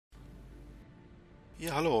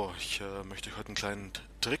Ja, hallo. Ich möchte euch heute einen kleinen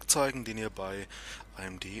Trick zeigen, den ihr bei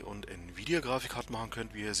AMD und Nvidia Grafikkarten machen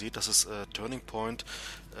könnt. Wie ihr seht, das ist Turning Point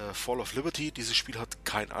Fall of Liberty. Dieses Spiel hat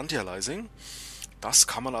kein Antialiasing. Das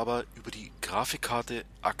kann man aber über die Grafikkarte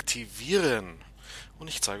aktivieren. Und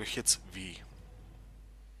ich zeige euch jetzt wie.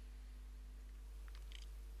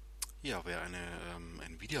 Ja, wer eine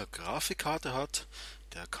Nvidia Grafikkarte hat,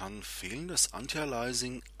 der kann fehlendes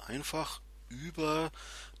Antialiasing einfach über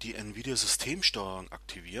die Nvidia Systemsteuerung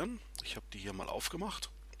aktivieren. Ich habe die hier mal aufgemacht.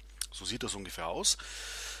 So sieht das ungefähr aus.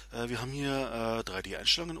 Wir haben hier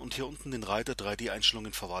 3D-Einstellungen und hier unten den Reiter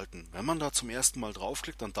 3D-Einstellungen verwalten. Wenn man da zum ersten Mal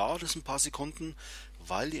draufklickt, dann dauert es ein paar Sekunden,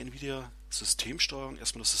 weil die Nvidia Systemsteuerung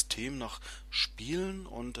erstmal das System nach Spielen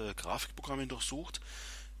und Grafikprogrammen durchsucht,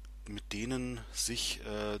 mit denen sich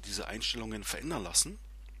diese Einstellungen verändern lassen.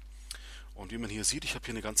 Und wie man hier sieht, ich habe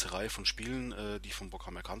hier eine ganze Reihe von Spielen, die vom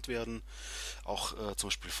Programm erkannt werden. Auch zum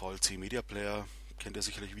Beispiel VLC Media Player, kennt ihr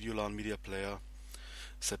sicherlich, Videolan Media Player.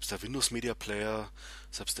 Selbst der Windows Media Player,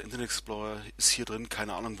 selbst der Internet Explorer ist hier drin.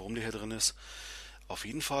 Keine Ahnung, warum der hier drin ist. Auf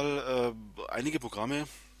jeden Fall einige Programme.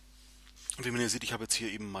 Wie man hier sieht, ich habe jetzt hier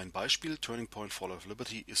eben mein Beispiel. Turning Point Fall of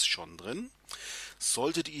Liberty ist schon drin.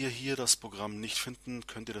 Solltet ihr hier das Programm nicht finden,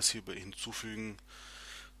 könnt ihr das hier bei hinzufügen.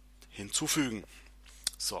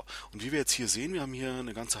 So, und wie wir jetzt hier sehen, wir haben hier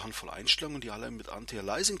eine ganze Handvoll Einstellungen, die alle mit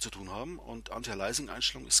Antialiasing zu tun haben. Und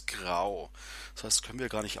Antialiasing-Einstellung ist grau. Das heißt, können wir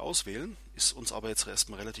gar nicht auswählen, ist uns aber jetzt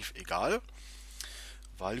erstmal relativ egal,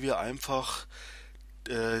 weil wir einfach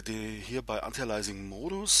hier bei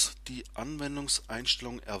Antialiasing-Modus die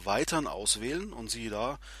Anwendungseinstellung erweitern auswählen und siehe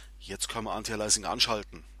da, jetzt können wir Antialiasing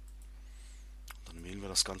anschalten. Dann wählen wir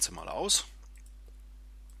das Ganze mal aus.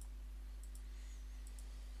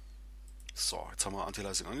 So, jetzt haben wir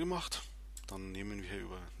Antialiasing angemacht. Dann nehmen wir hier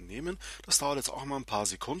Übernehmen. Das dauert jetzt auch mal ein paar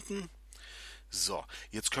Sekunden. So,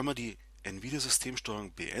 jetzt können wir die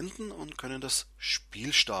Nvidia-Systemsteuerung beenden und können das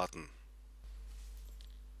Spiel starten.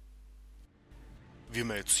 Wie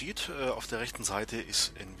man jetzt sieht, auf der rechten Seite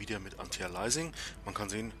ist Nvidia mit Antialiasing. Man kann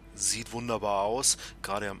sehen, sieht wunderbar aus.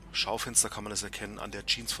 Gerade am Schaufenster kann man das erkennen, an der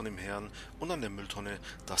Jeans von dem Herrn und an der Mülltonne.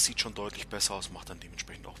 Das sieht schon deutlich besser aus, macht dann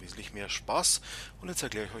dementsprechend auch wesentlich mehr Spaß. Und jetzt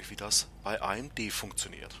erkläre ich euch, wie das bei AMD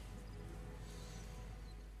funktioniert.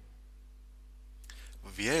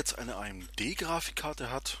 Wer jetzt eine AMD-Grafikkarte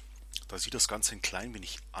hat, da sieht das Ganze ein klein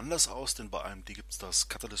wenig anders aus, denn bei AMD gibt es das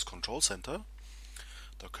Catalyst Control Center.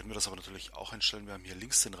 Da können wir das aber natürlich auch einstellen. Wir haben hier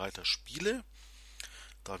links den Reiter Spiele.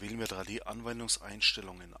 Da wählen wir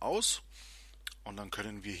 3D-Anwendungseinstellungen aus. Und dann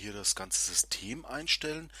können wir hier das ganze System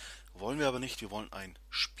einstellen. Wollen wir aber nicht, wir wollen ein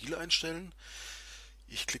Spiel einstellen.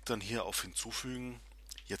 Ich klicke dann hier auf Hinzufügen.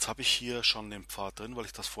 Jetzt habe ich hier schon den Pfad drin, weil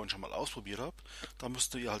ich das vorhin schon mal ausprobiert habe. Da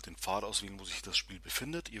müsst ihr halt den Pfad auswählen, wo sich das Spiel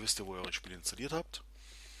befindet. Ihr wisst ja, wo ihr eure Spiele installiert habt.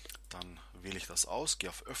 Dann wähle ich das aus,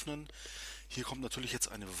 gehe auf Öffnen. Hier kommt natürlich jetzt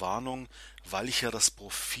eine Warnung, weil ich ja das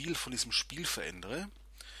Profil von diesem Spiel verändere.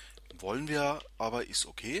 Wollen wir, aber ist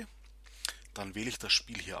okay. Dann wähle ich das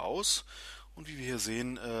Spiel hier aus. Und wie wir hier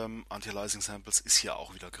sehen, Anti-Aliasing Samples ist hier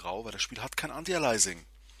auch wieder grau, weil das Spiel hat kein Anti-Aliasing.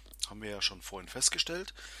 Haben wir ja schon vorhin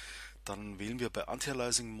festgestellt. Dann wählen wir bei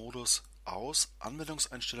Anti-Aliasing-Modus aus,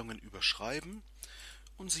 Anwendungseinstellungen überschreiben.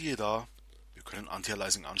 Und siehe da, wir können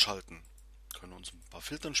Anti-Aliasing anschalten. Können uns ein paar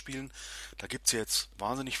Filtern spielen. Da gibt es jetzt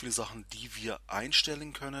wahnsinnig viele Sachen, die wir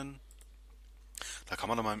einstellen können. Da kann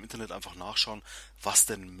man dann mal im Internet einfach nachschauen, was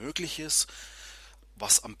denn möglich ist,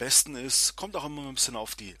 was am besten ist. Kommt auch immer ein bisschen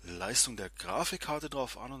auf die Leistung der Grafikkarte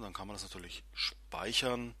drauf an und dann kann man das natürlich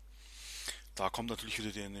speichern. Da kommt natürlich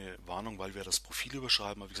wieder eine Warnung, weil wir das Profil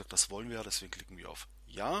überschreiben. Aber wie gesagt, das wollen wir, deswegen klicken wir auf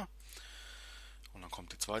Ja. Und dann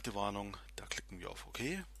kommt die zweite Warnung, da klicken wir auf OK.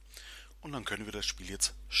 Und dann können wir das Spiel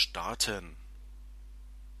jetzt starten.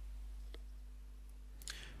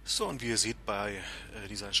 So, und wie ihr seht, bei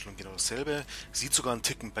dieser Einstellung genau dasselbe. Sieht sogar einen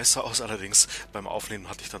Ticken besser aus, allerdings beim Aufnehmen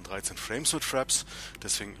hatte ich dann 13 Frames mit Fraps,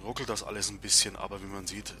 deswegen ruckelt das alles ein bisschen, aber wie man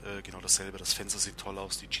sieht, genau dasselbe. Das Fenster sieht toll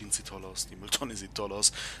aus, die Jeans sieht toll aus, die Mülltonne sieht toll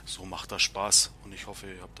aus. So macht das Spaß und ich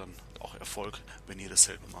hoffe, ihr habt dann auch Erfolg, wenn ihr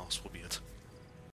dasselbe mal ausprobiert.